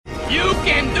You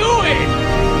can do it!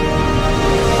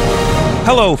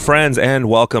 Hello, friends, and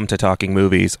welcome to Talking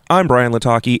Movies. I'm Brian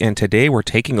Lataki, and today we're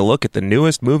taking a look at the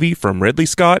newest movie from Ridley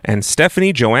Scott and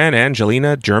Stephanie Joanne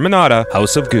Angelina Germanotta,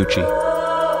 House of Gucci.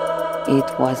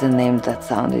 It was a name that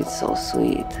sounded so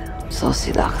sweet, so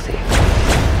seductive.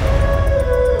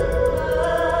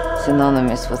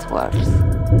 Synonymous with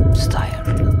worth, style,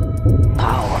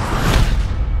 power.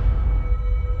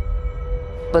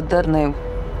 But that name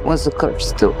was a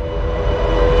curse too.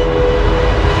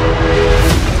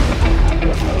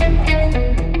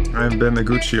 I've been a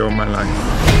Gucci all my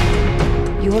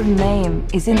life. Your name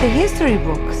is in the history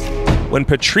books. When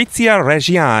Patrizia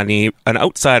Reggiani, an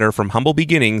outsider from humble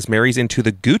beginnings, marries into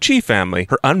the Gucci family,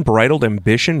 her unbridled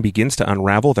ambition begins to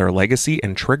unravel their legacy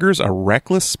and triggers a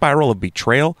reckless spiral of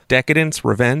betrayal, decadence,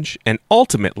 revenge, and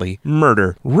ultimately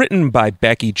murder. Written by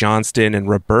Becky Johnston and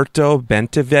Roberto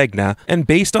Bentavegna, and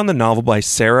based on the novel by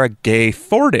Sarah Gay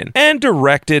Forden, and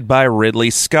directed by Ridley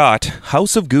Scott,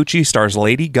 House of Gucci stars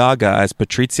Lady Gaga as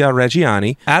Patrizia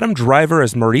Reggiani, Adam Driver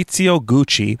as Maurizio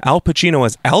Gucci, Al Pacino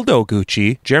as Aldo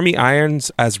Gucci, Jeremy Irons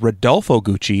as Rodolfo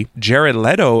Gucci, Jared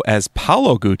Leto as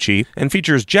Paolo Gucci, and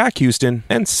features Jack Houston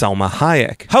and Salma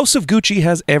Hayek. House of Gucci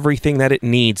has everything that it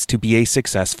needs to be a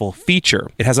successful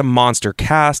feature. It has a monster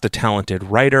cast, a talented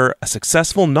writer, a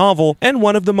successful novel, and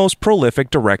one of the most prolific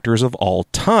directors of all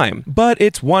time. But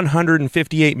its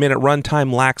 158-minute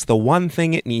runtime lacks the one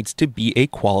thing it needs to be a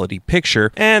quality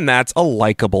picture, and that's a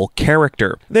likable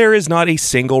character. There is not a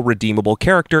single redeemable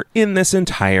character in this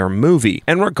entire movie,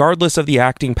 and regardless of the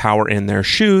acting power in their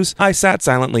shoes, I sat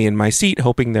silently in my seat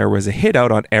hoping there was a hit out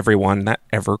on everyone that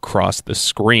ever crossed the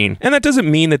screen. And that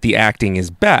doesn't mean that the acting is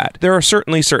bad. There are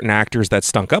certainly certain actors that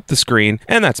stunk up the screen,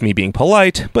 and that's me being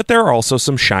polite, but there are also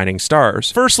some shining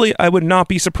stars. Firstly, I would not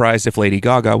be surprised if Lady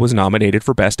Gaga was nominated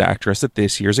for Best Actress at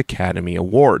this year's Academy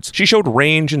Awards. She showed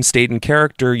range and stayed in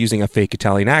character using a fake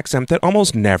Italian accent that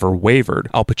almost never wavered.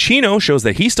 Al Pacino shows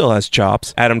that he still has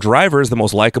chops, Adam Driver is the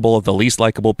most likable of the least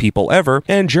likable people ever,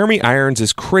 and Jeremy Irons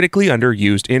is critically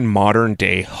underused in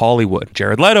modern-day Hollywood.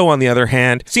 Jared Leto, on the other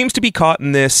hand, seems to be caught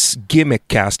in this gimmick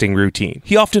casting routine.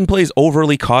 He often plays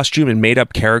overly costumed and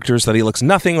made-up characters that he looks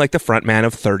nothing like the frontman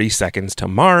of 30 Seconds to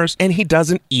Mars, and he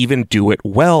doesn't even do it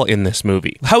well in this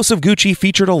movie. House of Gucci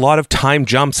featured a lot of time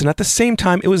jumps, and at the same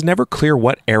time, it was never clear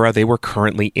what era they were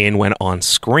currently in when on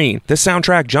screen. The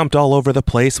soundtrack jumped all over the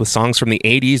place, with songs from the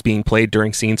 80s being played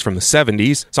during scenes from the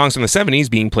 70s, songs from the 70s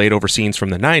being played over scenes from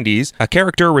the 90s, a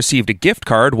character received a gift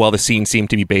card while the scene seemed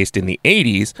to be based in the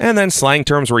 80s, and then slang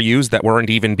terms were used that weren't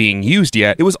even being used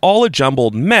yet. It was all a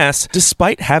jumbled mess,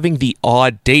 despite having the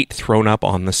odd date thrown up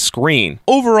on the screen.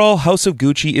 Overall, House of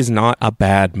Gucci is not a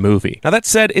bad movie. Now that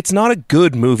said, it's not a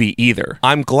good movie either.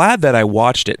 I'm glad that I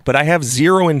watched it, but I have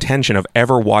zero intention of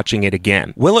ever watching it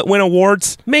again. Will it win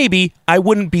awards? Maybe. I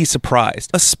wouldn't be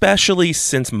surprised, especially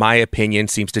since my opinion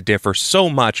seems to differ so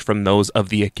much from those of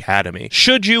the Academy.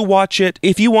 Should you watch it?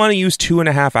 If you want to use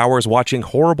 2.5 hours watching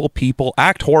horrible people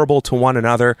act horrible to one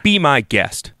another, be my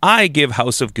guest. I give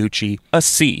House of Gucci a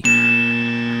C.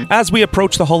 As we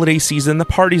approach the holiday season, the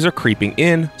parties are creeping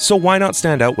in, so why not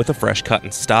stand out with a fresh cut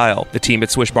and style? The team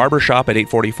at Swish Barbershop at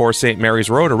 844 St. Mary's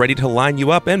Road are ready to line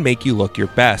you up and make you look your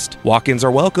best. Walk-ins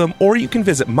are welcome, or you can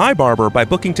visit my barber by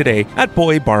booking today at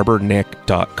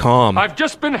boybarbernick.com. I've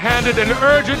just been handed an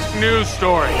urgent news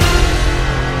story.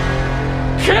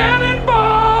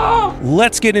 Cannonball!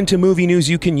 Let's get into movie news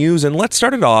you can use, and let's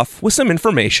start it off with some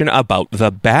information about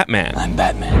The Batman. I'm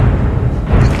Batman.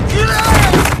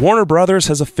 Warner Brothers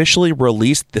has officially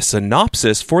released the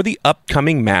synopsis for the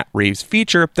upcoming Matt Reeves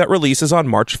feature that releases on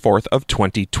March 4th of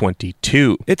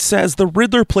 2022. It says the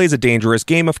Riddler plays a dangerous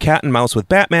game of cat and mouse with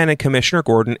Batman and Commissioner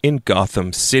Gordon in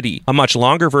Gotham City. A much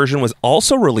longer version was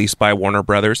also released by Warner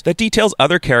Brothers that details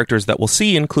other characters that we'll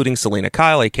see, including Selena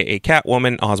Kyle, aka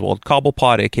Catwoman, Oswald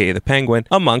Cobblepot, aka the Penguin,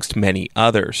 amongst many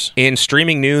others. In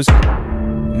streaming news,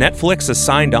 Netflix has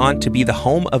signed on to be the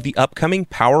home of the upcoming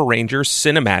Power Rangers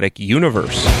cinematic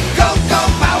universe. Go, go,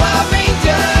 Power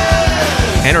Rangers!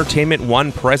 Entertainment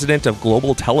One president of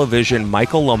Global Television,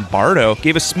 Michael Lombardo,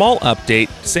 gave a small update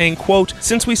saying, quote,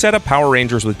 "Since we set up Power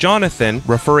Rangers with Jonathan,"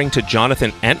 referring to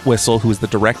Jonathan Entwistle, who is the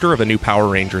director of a new Power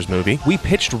Rangers movie, "we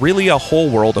pitched really a whole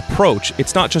world approach.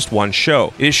 It's not just one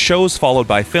show. It is shows followed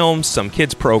by films, some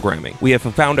kids programming. We have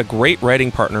found a great writing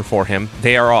partner for him.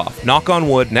 They are off. Knock on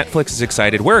wood, Netflix is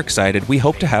excited. We're excited. We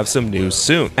hope to have some news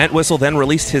soon." Entwistle then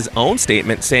released his own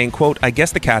statement saying, quote, "I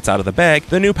guess the cat's out of the bag.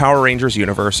 The new Power Rangers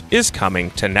universe is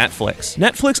coming to Netflix."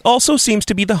 Netflix also seems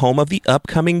to be the home of the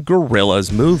upcoming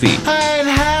Gorillaz movie. I ain't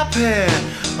happy,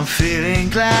 I'm feeling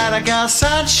glad I got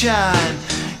sunshine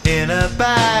In a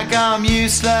bag, I'm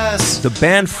useless. The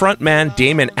band frontman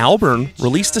Damon Albarn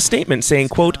released a statement saying,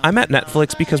 quote, "I'm at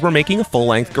Netflix because we're making a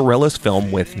full-length Gorillaz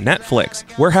film with Netflix.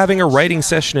 We're having a writing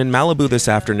session in Malibu this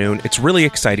afternoon. It's really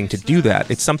exciting to do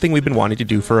that. It's something we've been wanting to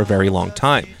do for a very long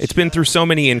time. It's been through so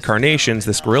many incarnations,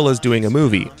 this Gorillaz doing a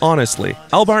movie, honestly."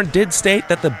 Albarn did state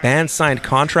that the band signed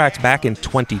contracts back in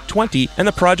 2020, and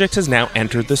the project has now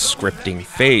entered the scripting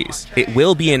phase. It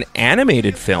will be an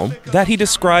animated film that he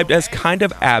described as kind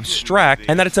of abstract,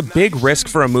 and that it's a big risk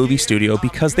for a movie studio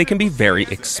because they can be very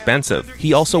expensive.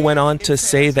 He also went on to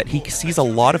say that he sees a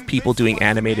lot of people doing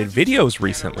animated videos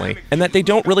recently, and that they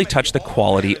don't really touch the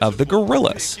quality of the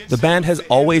Gorillaz. The band has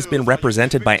always been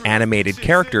represented by animated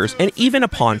characters, and even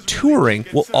upon touring,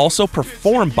 will also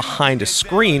perform behind a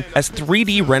screen as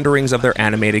 3D renderings of their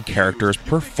animated characters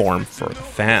perform for the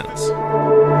fans.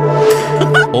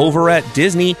 Over at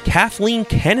Disney, Kathleen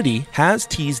Kennedy has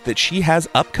teased that she has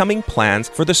upcoming plans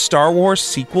for the Star Wars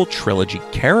sequel trilogy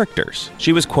characters.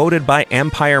 She was quoted by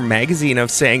Empire magazine of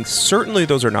saying, "Certainly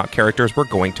those are not characters we're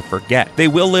going to forget. They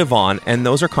will live on, and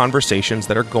those are conversations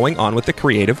that are going on with the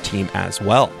creative team as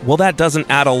well." Well, that doesn't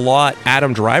add a lot.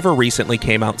 Adam Driver recently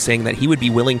came out saying that he would be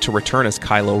willing to return as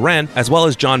Kylo Ren, as well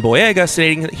as John Boyega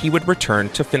stating that he would return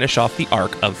to finish off the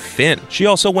arc of Finn. She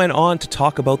also went on to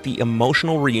talk about the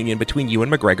emotional reunion between Ewan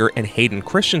McGregor and Hayden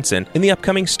Christensen in the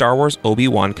upcoming Star Wars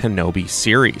Obi-Wan Kenobi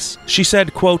series. She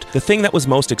said, quote, "The thing that was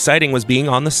most exciting was being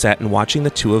on the set and watching the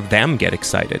two of them get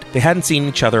excited. They hadn't seen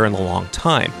each other in a long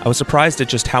time. I was surprised at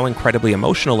just how incredibly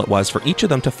emotional it was for each of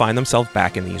them to find themselves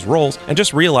back in these roles, and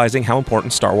just realizing how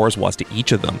important Star Wars was to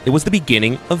each of them. It was the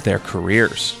beginning of their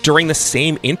careers." During the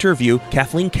same interview,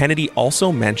 Kathleen Kennedy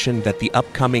also mentioned that the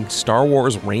upcoming Star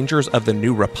Wars Rangers of the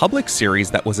New Republic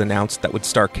series that was announced that would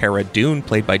star Cara Dune,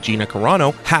 played by Gina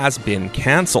Carano, has been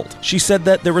cancelled. She said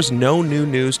that there was no new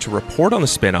news to report on the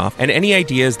spin-off, and any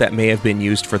ideas that may have been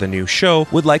used for the new show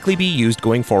would likely be used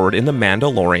going forward in The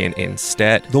Mandalorian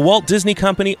instead. The Walt Disney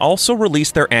Company also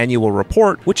released their annual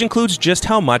report, which includes just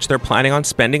how much they're planning on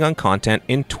spending on content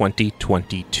in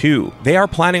 2022. They are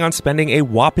planning on spending a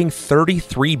whopping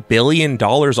 $33 billion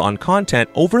on content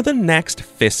over the next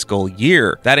fiscal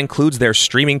year. That includes their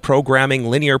streaming programming,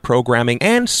 linear programming,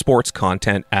 and sports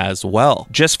content as well.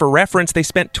 Just for reference, they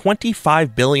spent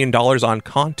 $25 billion on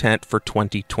content for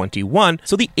 2021,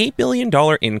 so the $8 billion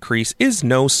increase is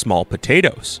no small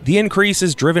potatoes. The increase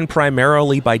is driven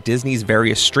primarily by Disney's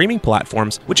various streaming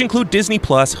platforms, which include Disney+,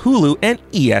 Hulu, and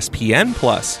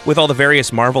ESPN+. With all the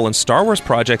various Marvel and Star Wars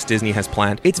projects Disney has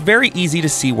planned, it's very easy to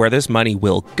see where this money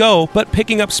will go, but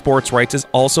picking up sports rights is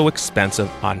also expensive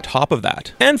on top of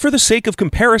that. And for the sake of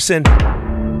comparison,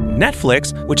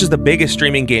 Netflix, which is the biggest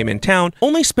streaming game in town,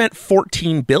 only spent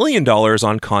 $14 billion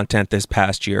on content this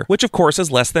past year, which of course is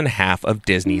less than half of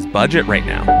Disney's budget right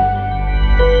now.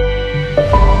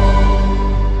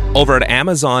 Over at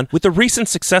Amazon, with the recent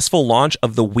successful launch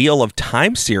of the Wheel of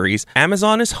Time series,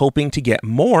 Amazon is hoping to get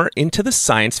more into the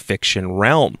science fiction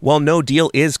realm. While no deal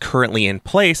is currently in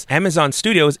place, Amazon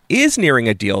Studios is nearing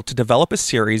a deal to develop a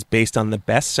series based on the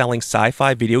best-selling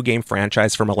sci-fi video game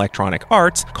franchise from Electronic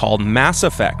Arts called Mass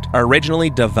Effect. Originally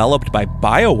developed by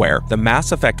BioWare, the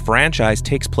Mass Effect franchise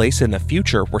takes place in the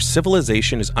future where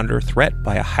civilization is under threat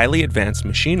by a highly advanced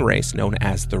machine race known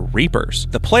as the Reapers.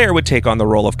 The player would take on the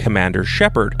role of Commander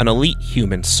Shepard, an elite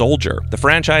human soldier. The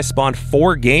franchise spawned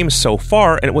 4 games so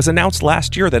far, and it was announced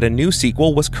last year that a new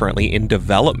sequel was currently in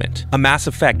development. A Mass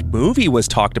Effect movie was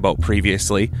talked about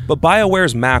previously, but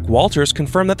BioWare's Mac Walters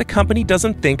confirmed that the company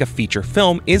doesn't think a feature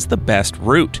film is the best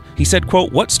route. He said,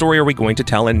 quote, "What story are we going to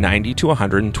tell in 90 to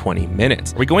 120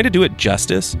 minutes? Are we going to do it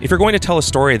justice? If you're going to tell a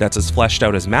story that's as fleshed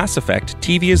out as Mass Effect,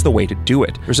 TV is the way to do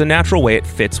it. There's a natural way it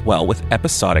fits well with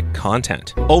episodic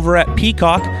content." Over at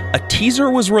Peacock, a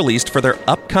teaser was released for their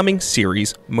upcoming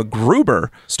series MacGruber,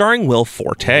 starring Will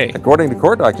Forte. According to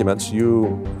court documents,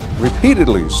 you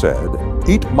repeatedly said,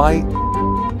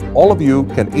 all of you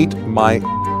can eat my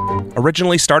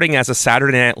Originally starting as a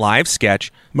Saturday Night Live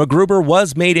sketch, MacGruber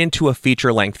was made into a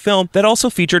feature-length film that also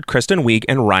featured Kristen Wiig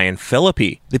and Ryan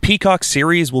Phillippe. The Peacock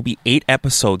series will be 8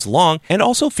 episodes long and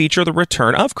also feature the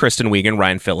return of Kristen Wiig and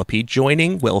Ryan Phillippe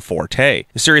joining Will Forte.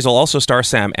 The series will also star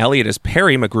Sam Elliott as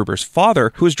Perry, MacGruber's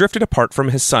father, who has drifted apart from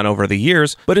his son over the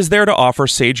years, but is there to offer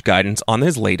sage guidance on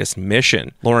his latest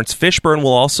mission. Lawrence Fishburne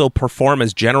will also perform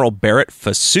as General Barrett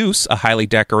Fasus, a highly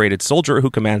decorated soldier who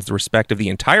commands the respect of the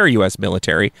entire U.S.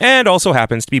 military, and also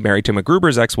happens to be married to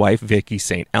MacGruber's ex-wife, Vicky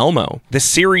St. St. Elmo. The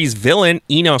series villain,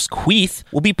 Enos Queeth,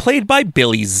 will be played by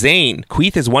Billy Zane.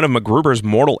 Queeth is one of MacGruber's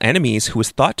mortal enemies who is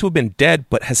thought to have been dead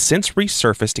but has since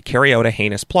resurfaced to carry out a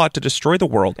heinous plot to destroy the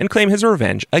world and claim his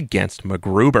revenge against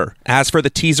MacGruber. As for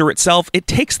the teaser itself, it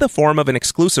takes the form of an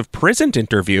exclusive prison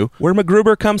interview where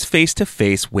MacGruber comes face to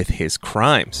face with his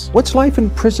crimes. What's life in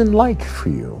prison like for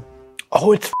you?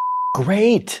 Oh, it's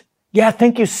great. Yeah,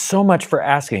 thank you so much for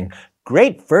asking.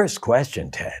 Great first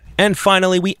question, Ted. And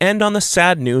finally, we end on the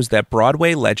sad news that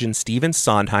Broadway legend Stephen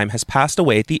Sondheim has passed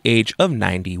away at the age of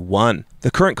 91. The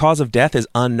current cause of death is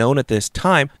unknown at this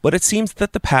time, but it seems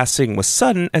that the passing was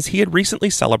sudden as he had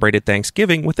recently celebrated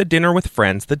Thanksgiving with a dinner with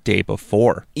friends the day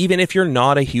before. Even if you're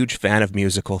not a huge fan of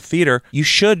musical theater, you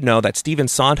should know that Stephen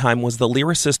Sondheim was the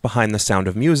lyricist behind The Sound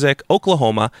of Music,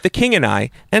 Oklahoma, The King and I,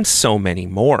 and so many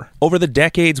more. Over the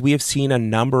decades, we have seen a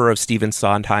number of Stephen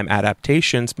Sondheim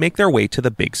adaptations make their way to the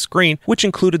big screen, which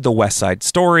included The West Side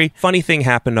Story, Funny Thing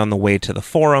Happened on the Way to the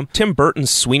Forum, Tim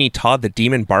Burton's Sweeney Todd the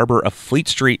Demon Barber of Fleet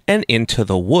Street, and Into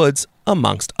the Woods,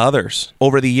 amongst others.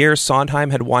 Over the years, Sondheim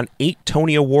had won 8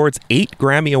 Tony Awards, 8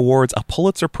 Grammy Awards, a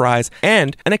Pulitzer Prize,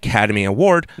 and an Academy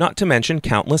Award, not to mention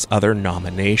countless other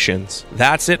nominations.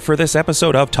 That's it for this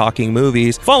episode of Talking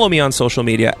Movies. Follow me on social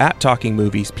media at Talking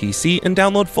Movies PC and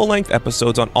download full-length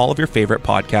episodes on all of your favorite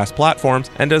podcast platforms.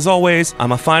 And as always,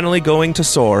 I'm finally going to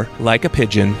soar like a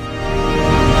pigeon.